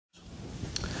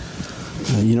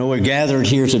We're gathered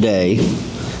here today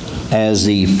as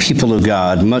the people of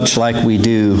God, much like we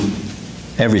do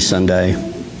every Sunday.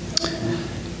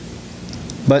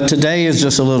 But today is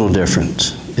just a little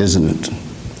different, isn't it?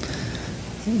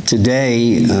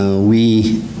 Today,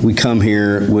 we come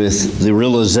here with the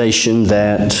realization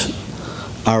that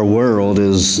our world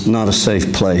is not a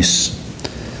safe place.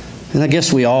 And I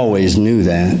guess we always knew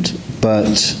that,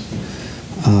 but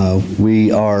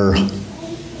we are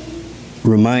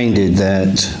reminded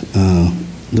that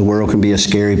the world can be a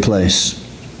scary place.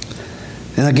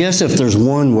 And I guess if there's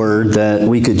one word that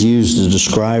we could use to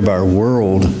describe our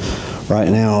world right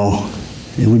now,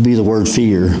 it would be the word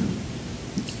fear,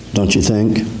 don't you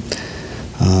think?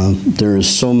 There is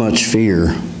so much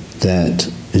fear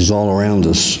that is all around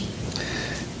us.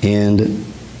 And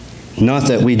not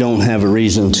that we don't have a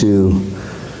reason to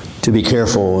be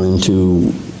careful and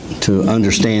to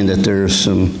understand that there's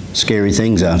some scary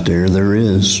things out there. There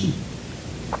is.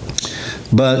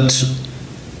 But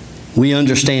we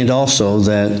understand also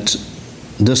that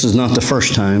this is not the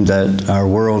first time that our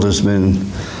world has been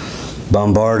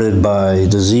bombarded by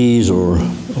disease or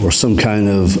some kind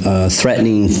of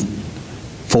threatening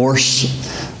force.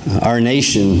 Our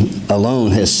nation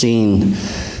alone has seen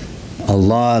a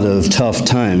lot of tough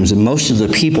times, and most of the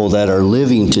people that are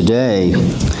living today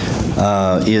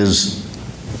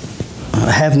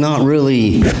have not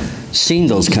really seen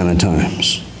those kind of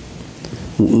times.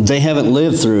 They haven't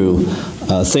lived through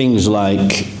things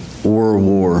like World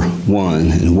War I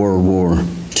and World War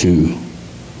II,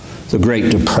 the Great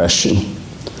Depression.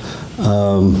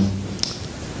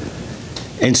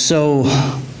 And so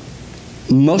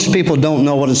most people don't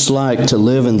know what it's like to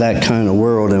live in that kind of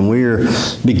world, and we're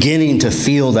beginning to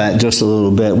feel that just a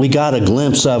little bit. We got a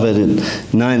glimpse of it at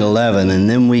 9/11, and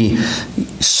then we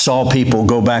saw people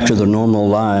go back to their normal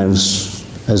lives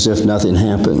as if nothing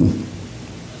happened.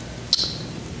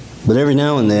 But every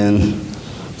now and then,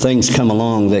 things come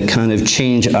along that kind of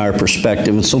change our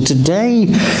perspective. And so today,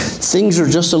 things are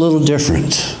just a little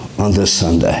different on this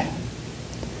Sunday.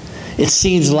 It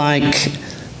seems like,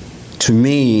 to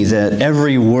me, that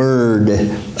every word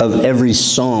of every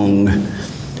song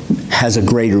has a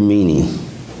greater meaning.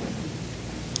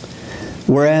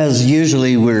 Whereas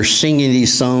usually we're singing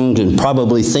these songs and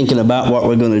probably thinking about what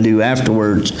we're going to do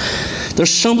afterwards,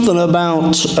 there's something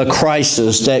about a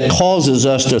crisis that causes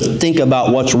us to think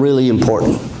about what's really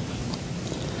important.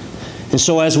 And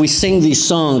so as we sing these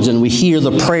songs and we hear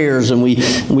the prayers and we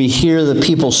hear the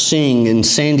people sing and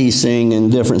Sandy sing and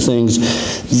different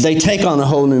things, they take on a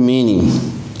whole new meaning.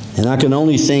 And I can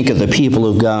only think of the people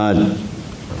of God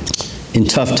in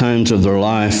tough times of their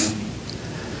life.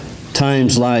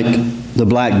 Times like the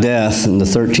Black Death in the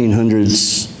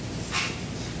 1300s,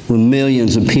 when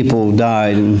millions of people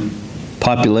died and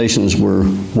populations were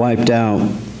wiped out.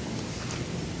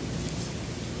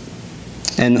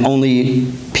 And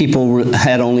people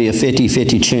had only a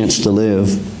 50-50 chance to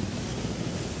live.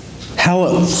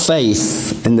 How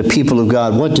faith in the people of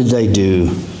God, what did they do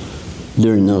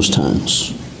during those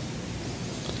times?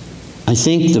 I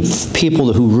think the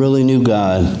people who really knew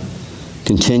God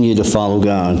continue to follow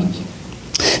God.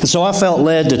 And so I felt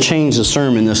led to change the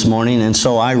sermon this morning, and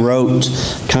so I wrote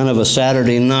kind of a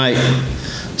Saturday night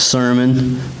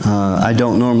sermon. I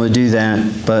don't normally do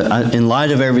that, but in light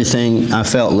of everything, I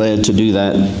felt led to do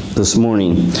that this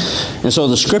morning. And so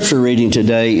the scripture reading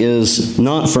today is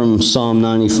not from Psalm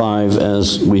 95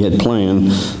 as we had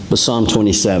planned, but Psalm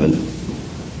 27.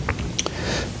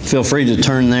 Feel free to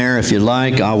turn there if you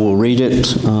like. I will read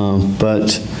it.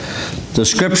 But the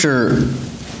scripture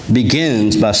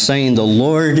begins by saying, "The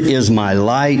Lord is my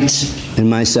light and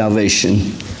my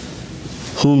salvation.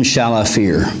 Whom shall I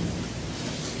fear?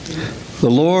 The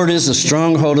Lord is the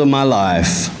stronghold of my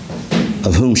life.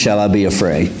 Of whom shall I be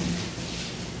afraid?"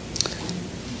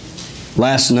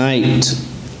 Last night,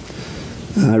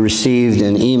 I received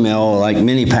an email, like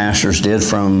many pastors did,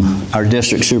 from our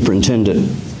district superintendent.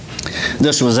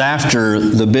 This was after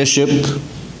the bishop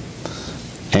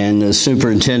and the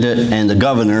superintendent and the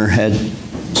governor had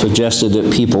suggested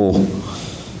that people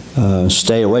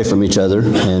stay away from each other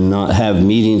and not have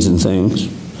meetings and things.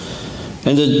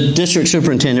 And the district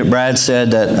superintendent, Brad,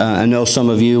 said that I know some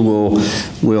of you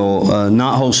will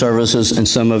not hold services and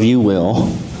some of you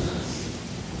will.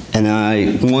 And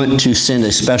I want to send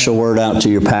a special word out to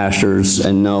your pastors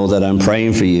and know that I'm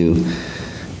praying for you.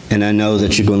 And I know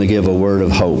that you're going to give a word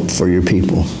of hope for your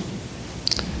people.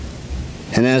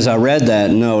 And as I read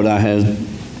that note, I had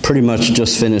pretty much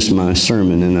just finished my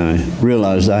sermon, and I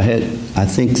realized I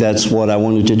think that's what I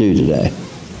wanted to do today.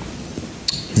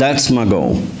 That's my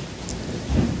goal.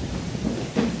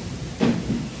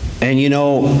 And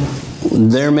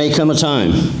there may come a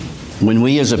time when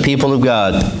we as a people of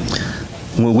God,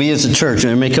 when we as a church,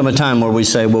 there may come a time where we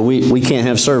say, well, we can't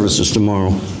have services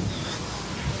tomorrow.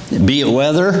 Be it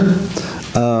weather,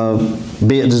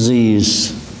 be it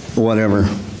disease, whatever.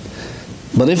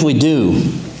 But if we do,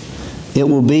 it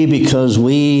will be because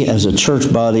we as a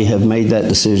church body have made that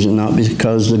decision, not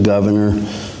because the governor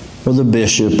or the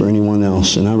bishop or anyone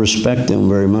else. And I respect them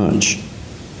very much.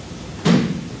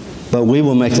 But we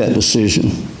will make that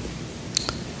decision.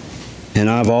 And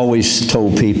I've always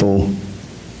told people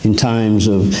in times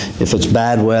of, if it's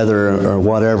bad weather or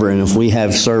whatever, and if we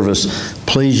have service,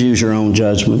 please use your own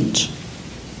judgment.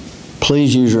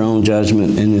 Please use your own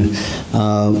judgment. And,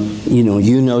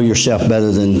 you know yourself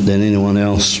better than anyone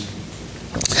else.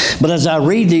 But as I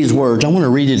read these words, I want to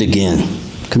read it again.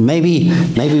 Because maybe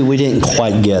we didn't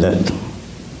quite get it.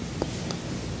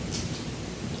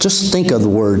 Just think of the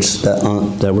words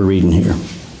that we're reading here.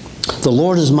 The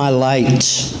Lord is my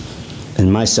light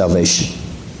and my salvation.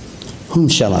 Whom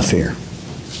shall I fear?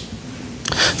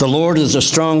 The Lord is the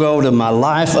stronghold of my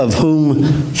life. Of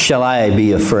whom shall I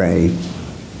be afraid?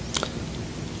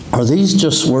 Are these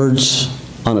just words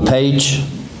on a page?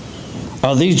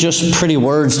 Are these just pretty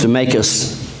words to make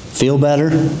us feel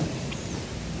better?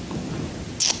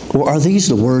 Or are these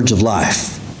the words of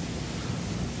life?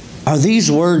 Are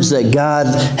these words that God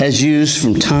has used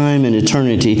from time and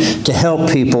eternity to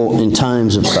help people in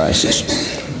times of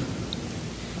crisis?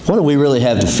 What do we really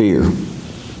have to fear?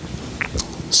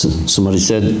 Somebody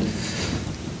said,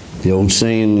 the old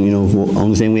saying, the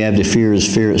only thing we have to fear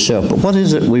is fear itself. But what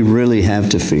is it we really have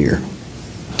to fear?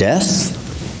 Death?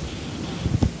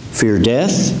 Fear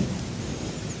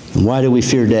death? And why do we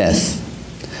fear death?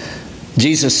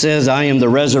 Jesus says, I am the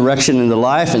resurrection and the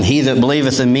life, and he that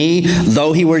believeth in me,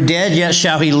 though he were dead, yet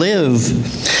shall he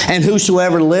live. And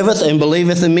whosoever liveth and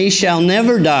believeth in me shall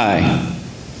never die.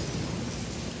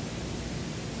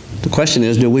 The question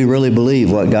is, do we really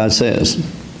believe what God says?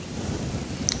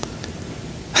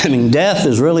 I mean, death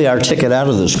is really our ticket out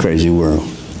of this crazy world.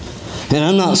 And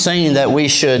I'm not saying that we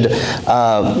should,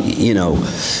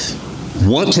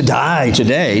 want to die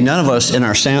today. None of us in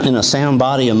a sound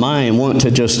body and mind want to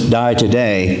just die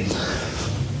today.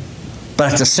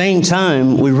 But at the same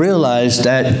time, we realize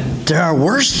that there are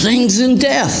worse things than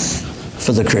death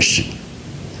for the Christian.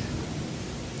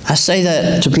 I say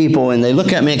that to people and they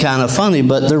look at me kind of funny,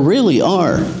 but there really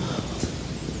are.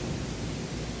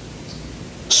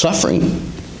 Suffering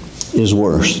is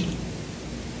worse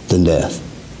than death.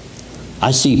 I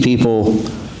see people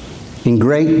in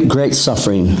great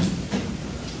suffering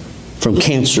from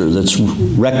cancer that's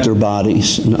wrecked their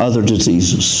bodies and other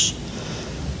diseases,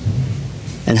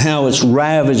 and how it's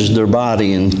ravaged their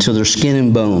body into their skin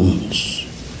and bones.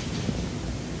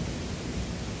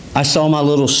 I saw my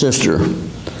little sister,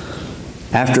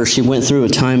 after she went through a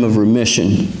time of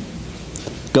remission,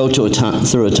 go through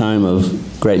a time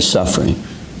of great suffering.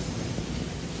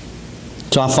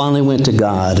 So I finally went to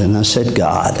God and I said,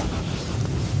 God,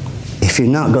 if you're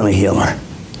not going to heal her,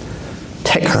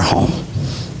 take her home.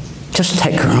 Just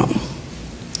take her home.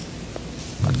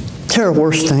 There are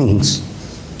worse things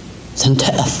than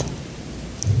death.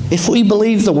 If we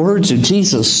believe the words of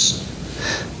Jesus,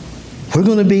 we're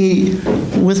going to be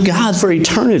with God for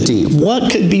eternity. What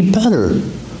could be better?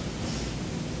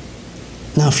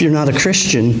 Now, if you're not a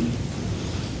Christian,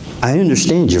 I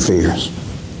understand your fears.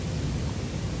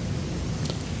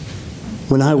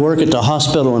 When I work at the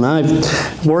hospital and I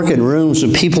work in rooms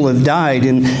and people have died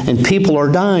and people are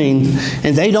dying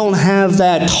and they don't have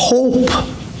that hope,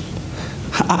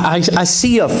 I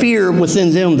see a fear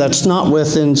within them that's not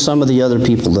within some of the other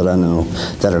people that I know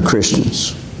that are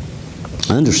Christians.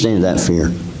 I understand that fear.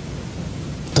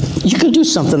 But you can do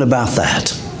something about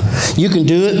that. You can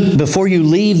do it before you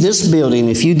leave this building.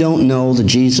 If you don't know that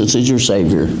Jesus is your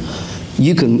Savior,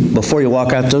 you can, before you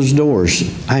walk out those doors,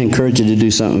 I encourage you to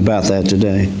do something about that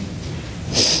today.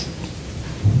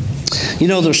 You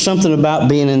know, there's something about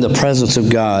being in the presence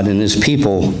of God and His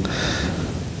people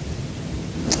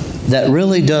that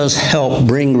really does help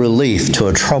bring relief to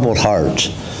a troubled heart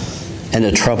and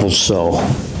a troubled soul.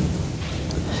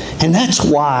 And that's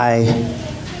why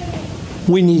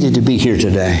we needed to be here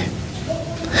today.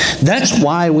 That's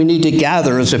why we need to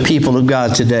gather as a people of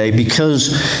God today,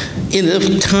 because in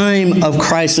a time of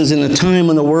crisis, in a time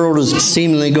when the world is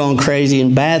seemingly going crazy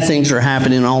and bad things are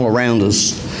happening all around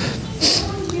us,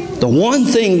 the one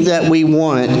thing that we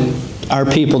want our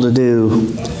people to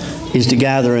do is to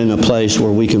gather in a place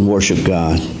where we can worship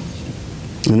God.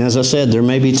 And as I said, there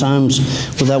may be times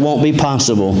where that won't be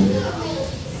possible.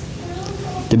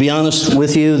 To be honest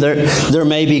with you, there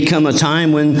may become a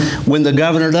time when the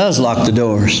governor does lock the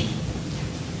doors.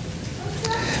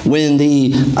 when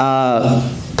the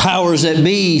powers that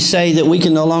be say that we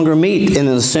can no longer meet in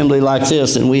an assembly like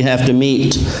this and we have to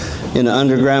meet in an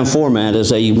underground format as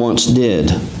they once did.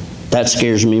 That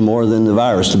scares me more than the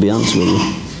virus, to be honest with you.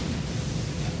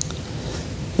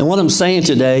 And what I'm saying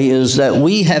today is that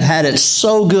we have had it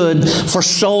so good for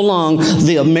so long.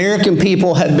 The American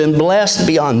people have been blessed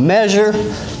beyond measure.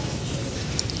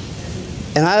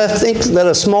 And I think that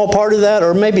a small part of that,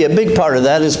 or maybe a big part of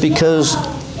that, is because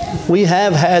we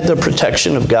have had the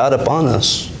protection of God upon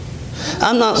us.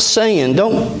 I'm not saying,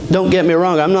 don't get me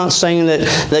wrong, I'm not saying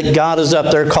that God is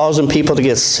up there causing people to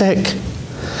get sick.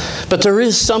 But there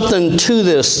is something to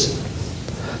this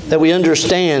that we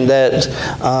understand that,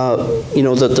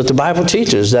 that the Bible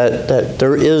teaches, that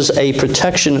there is a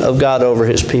protection of God over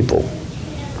His people.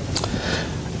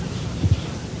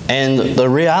 And the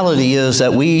reality is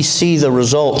that we see the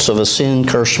results of a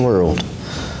sin-cursed world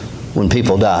when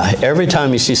people die. Every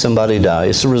time you see somebody die,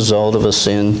 it's the result of a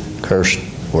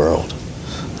sin-cursed world.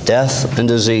 Death and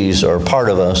disease are a part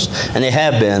of us, and they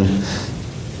have been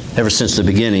ever since the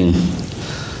beginning.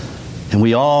 And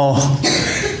we all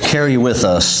carry with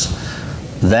us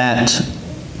that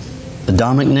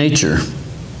Adamic nature.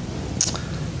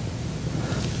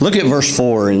 Look at verse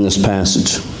 4 in this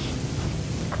passage.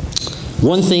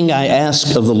 One thing I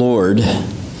ask of the Lord,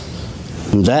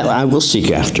 and that I will seek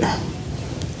after,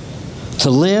 to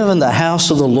live in the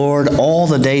house of the Lord all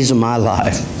the days of my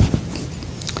life,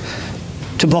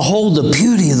 to behold the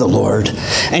beauty of the Lord,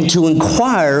 and to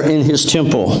inquire in His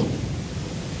temple.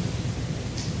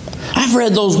 I've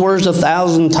read those words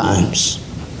 1,000 times.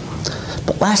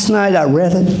 But last night I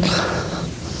read it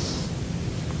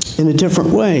in a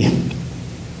different way.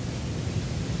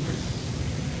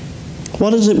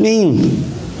 What does it mean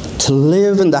to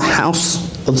live in the house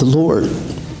of the Lord?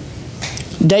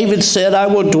 David said, I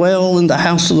will dwell in the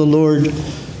house of the Lord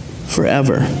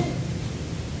forever.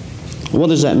 What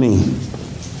does that mean?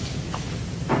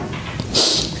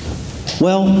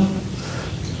 Well,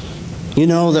 you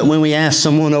know that when we ask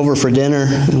someone over for dinner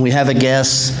and we have a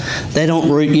guest, they don't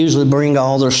usually bring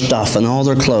all their stuff and all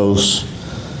their clothes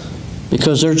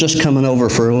because they're just coming over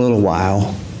for a little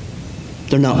while.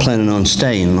 They're not planning on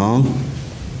staying long.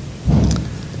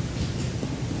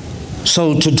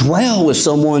 So to dwell with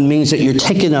someone means that you're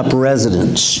taking up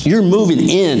residence. You're moving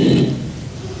in.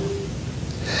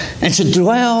 And to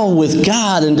dwell with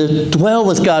God and to dwell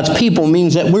with God's people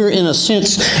means that we're, in a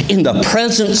sense, in the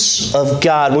presence of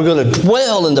God. We're going to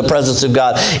dwell in the presence of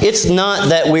God. It's not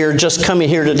that we're just coming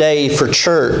here today for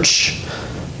church,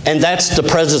 and that's the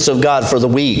presence of God for the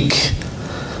week.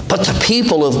 But the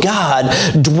people of God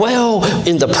dwell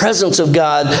in the presence of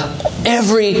God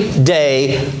every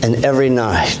day and every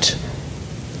night.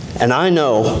 And I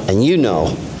know, and you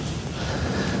know,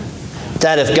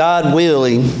 that if God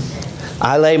willing,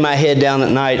 I lay my head down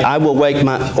at night, I will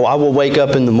wake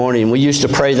up in the morning. We used to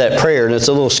pray that prayer, and it's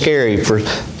a little scary for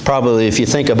probably if you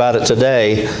think about it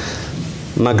today.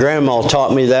 My grandma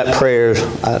taught me that prayer.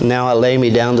 Now I lay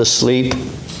me down to sleep.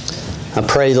 I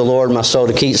pray the Lord my soul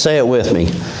to keep. Say it with me.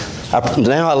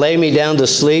 Now I lay me down to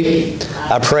sleep.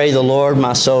 I pray the Lord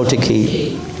my soul to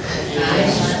keep.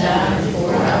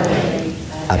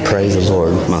 I pray the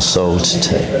Lord my soul to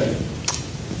take.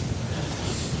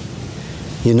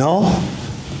 You know,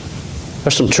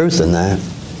 there's some truth in that.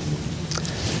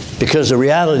 Because the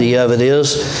reality of it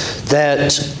is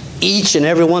that each and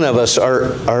every one of us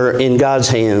are in God's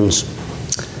hands.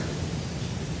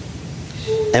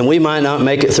 And we might not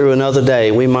make it through another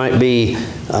day. We might be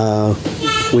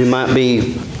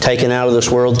taken out of this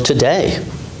world today.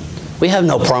 We have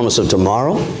no promise of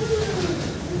tomorrow.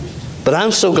 But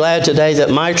I'm so glad today that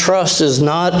my trust is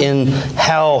not in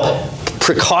how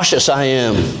precautious I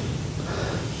am,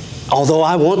 although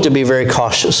I want to be very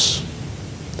cautious.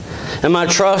 And my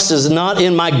trust is not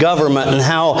in my government and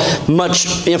how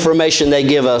much information they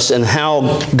give us and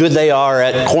how good they are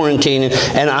at quarantining.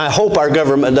 And I hope our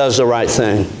government does the right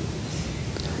thing.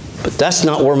 But that's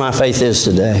not where my faith is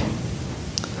today.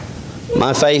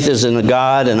 My faith is in a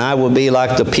God, and I will be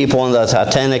like the people on the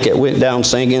Titanic that went down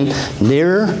singing,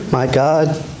 "Nearer, my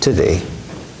God, to Thee."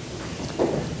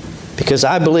 Because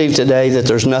I believe today that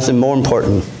there's nothing more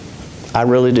important, I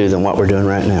really do, than what we're doing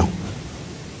right now.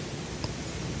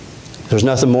 There's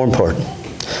nothing more important.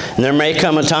 And there may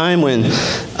come a time when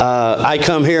I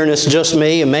come here and it's just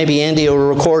me, and maybe Andy will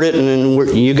record it, and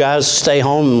then you guys stay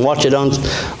home and watch it on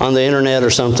the internet or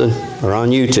something, or on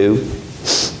YouTube.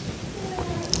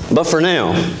 But for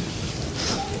now,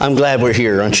 I'm glad we're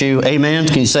here, aren't you? Amen?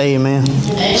 Can you say amen?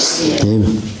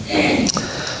 Amen.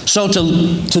 So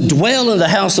to dwell in the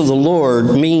house of the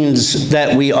Lord means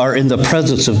that we are in the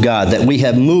presence of God, that we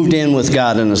have moved in with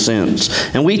God in a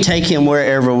sense, and we take Him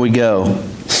wherever we go.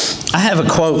 I have a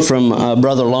quote from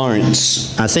Brother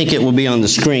Lawrence. I think it will be on the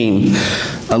screen.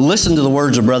 Listen to the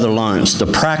words of Brother Lawrence, the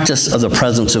practice of the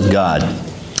presence of God.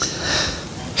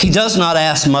 He does not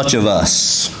ask much of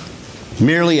us,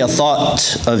 merely a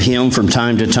thought of Him from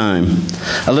time to time,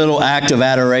 a little act of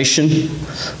adoration,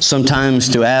 sometimes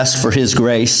to ask for His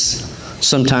grace,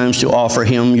 sometimes to offer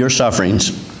Him your sufferings,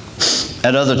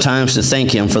 at other times to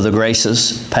thank Him for the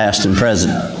graces past and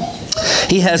present.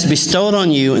 He has bestowed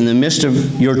on you in the midst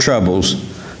of your troubles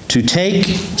to take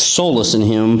solace in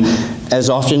Him as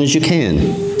often as you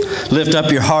can. Lift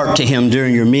up your heart to Him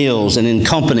during your meals and in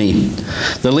company.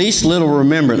 The least little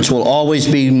remembrance will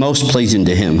always be most pleasing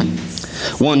to Him.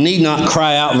 One need not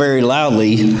cry out very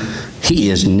loudly.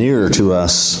 He is nearer to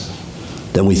us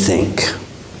than we think.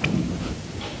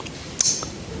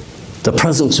 The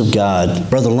presence of God.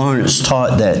 Brother Lawrence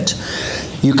taught that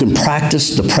you can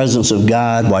practice the presence of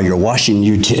God while you're washing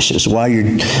your dishes, while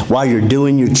you're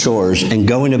doing your chores and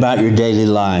going about your daily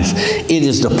life. It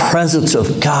is the presence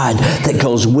of God that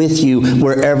goes with you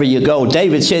wherever you go.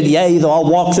 David said, yea, though I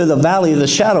walk through the valley of the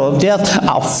shadow of death,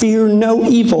 I'll fear no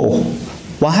evil.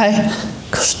 Why?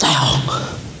 Because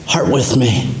thou art with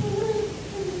me.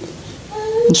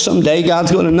 And someday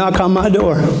God's going to knock on my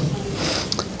door.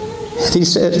 And He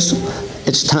says,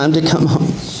 it's time to come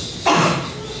home.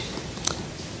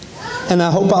 And I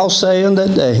hope I'll say on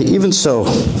that day, even so,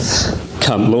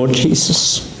 come, Lord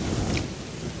Jesus.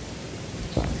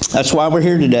 That's why we're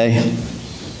here today.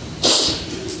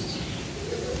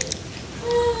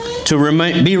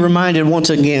 To be reminded once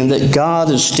again that God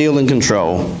is still in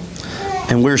control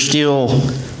and we're still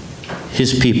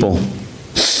His people.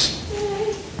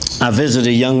 I visited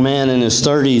a young man in his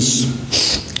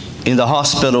 30s in the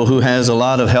hospital who has a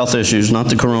lot of health issues, not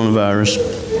the coronavirus.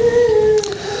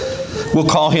 We'll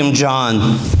call him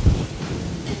John.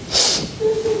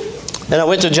 And I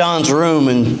went to John's room,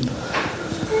 and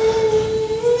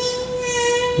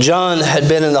John had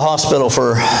been in the hospital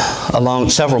for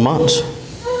several months.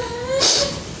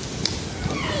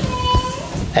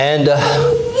 And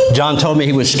John told me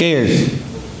he was scared.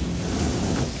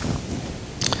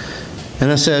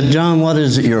 And I said, John, what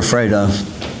is it you're afraid of?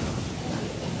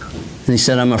 And he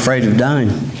said, I'm afraid of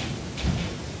dying.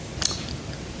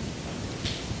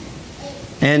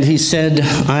 And he said,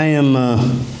 I'm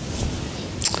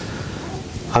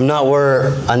not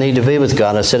where I need to be with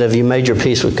God. I said, have you made your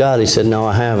peace with God? He said, no,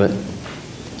 I haven't.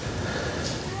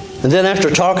 And then after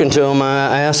talking to him,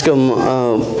 I asked him,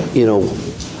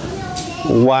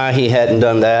 why he hadn't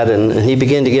done that. And he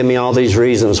began to give me all these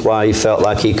reasons why he felt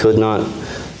like he could not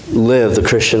live the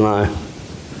Christian life.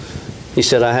 He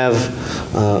said,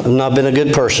 I've not been a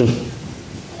good person.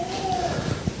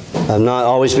 I've not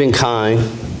always been kind.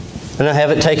 And I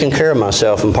haven't taken care of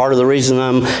myself. And part of the reason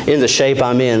I'm in the shape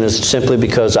I'm in is simply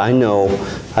because I know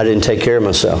I didn't take care of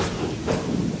myself.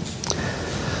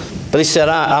 But he said,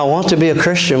 I want to be a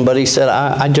Christian, but he said,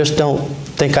 I just don't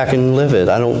think I can live it.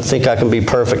 I don't think I can be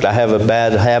perfect. I have a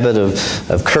bad habit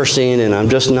of cursing, and I'm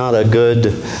just not a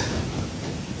good,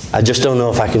 I just don't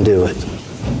know if I can do it.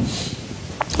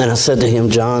 And I said to him,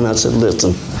 John, I said,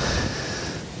 listen,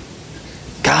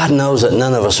 God knows that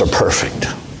none of us are perfect.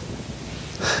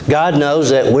 God knows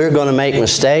that we're going to make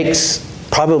mistakes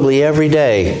probably every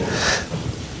day.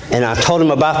 And I told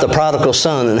him about the prodigal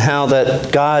son and how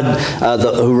that God,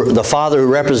 the father who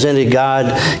represented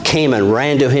God, came and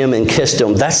ran to him and kissed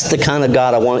him. That's the kind of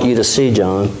God I want you to see,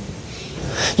 John.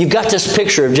 You've got this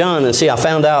picture of John, and see, I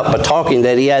found out by talking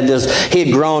that he had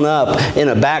grown up in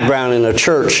a background in a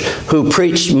church who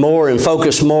preached more and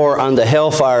focused more on the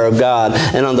hellfire of God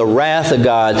and on the wrath of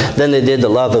God than they did the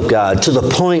love of God, to the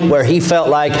point where he felt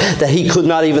like that he could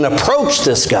not even approach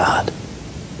this God.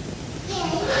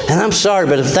 And I'm sorry,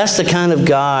 but if that's the kind of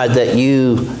God that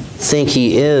you think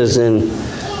He is, then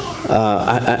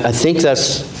I think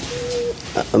that's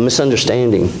a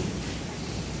misunderstanding.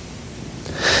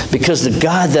 Because the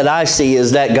God that I see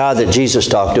is that God that Jesus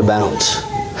talked about.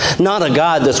 Not a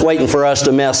God that's waiting for us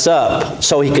to mess up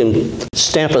so He can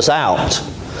stamp us out.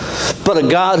 But a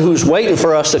God who's waiting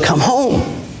for us to come home.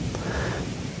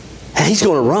 And He's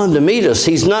going to run to meet us.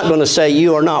 He's not going to say,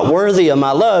 you are not worthy of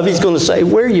my love. He's going to say,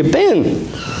 where you been?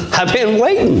 I've been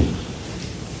waiting.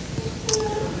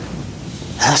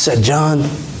 And I said, John,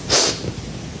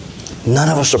 none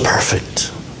of us are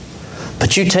perfect.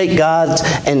 But you take God,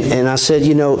 and I said,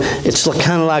 it's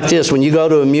kind of like this. When you go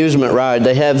to an amusement ride,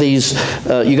 they have these,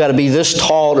 you got to be this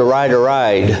tall to ride a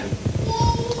ride.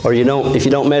 Or if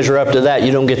you don't measure up to that,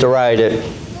 you don't get to ride it.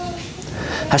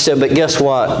 I said, but guess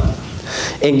what?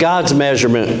 In God's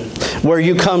measurement, where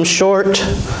you come short,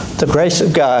 the grace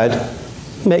of God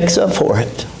makes up for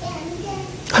it.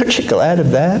 Aren't you glad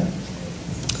of that?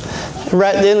 And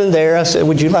right then and there, I said,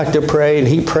 would you like to pray? And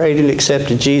he prayed and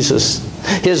accepted Jesus.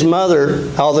 His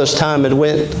mother, all this time,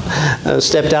 had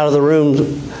stepped out of the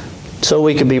room so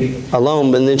we could be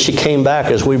alone, but then she came back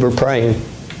as we were praying.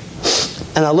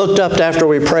 And I looked up after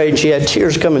we prayed, she had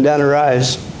tears coming down her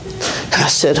eyes. And I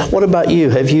said, what about you?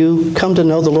 Have you come to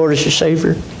know the Lord as your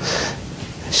Savior?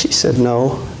 She said,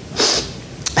 no.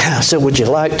 And I said, would you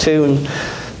like to? And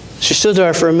she stood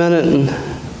there for a minute and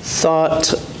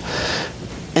thought.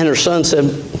 And her son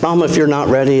said, Mama, if you're not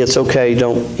ready, it's okay.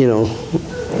 Don't do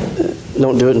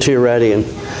it until you're ready.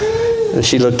 And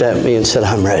she looked at me and said,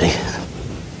 I'm ready.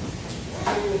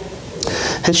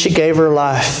 And she gave her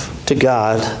life to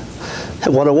God.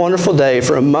 And what a wonderful day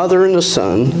for a mother and a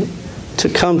son to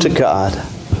come to God.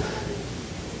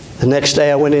 The next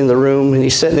day I went in the room and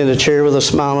he's sitting in a chair with a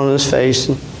smile on his face.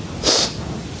 And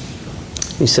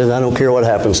he said, I don't care what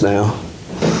happens now.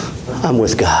 I'm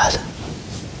with God.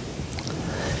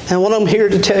 And what I'm here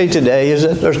to tell you today is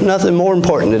that there's nothing more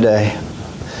important today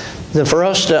than for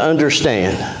us to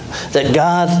understand that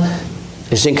God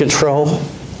is in control,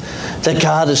 that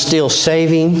God is still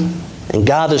saving, and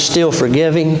God is still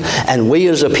forgiving, and we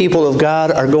as a people of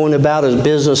God are going about as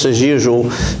business as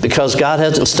usual because God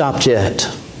hasn't stopped yet.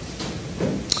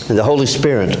 And the Holy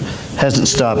Spirit hasn't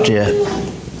stopped yet.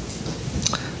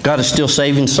 God is still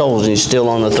saving souls, and He's still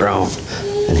on the throne.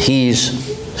 And He's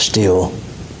still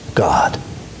God.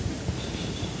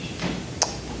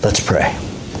 Let's pray.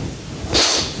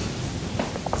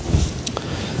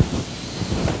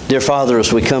 Dear Father,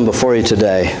 as we come before you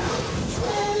today,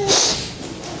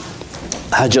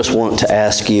 I just want to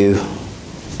ask you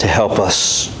to help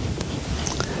us.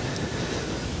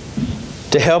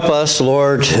 To help us,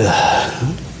 Lord,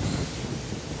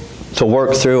 to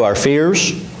work through our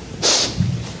fears,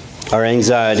 our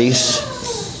anxieties.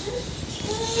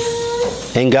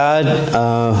 And God,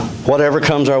 whatever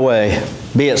comes our way,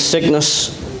 be it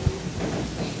sickness,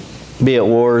 be it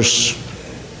wars,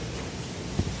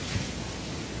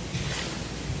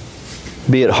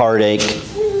 be it heartache,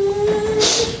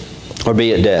 or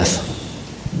be it death,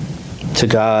 to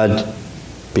God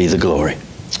be the glory.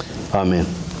 Amen.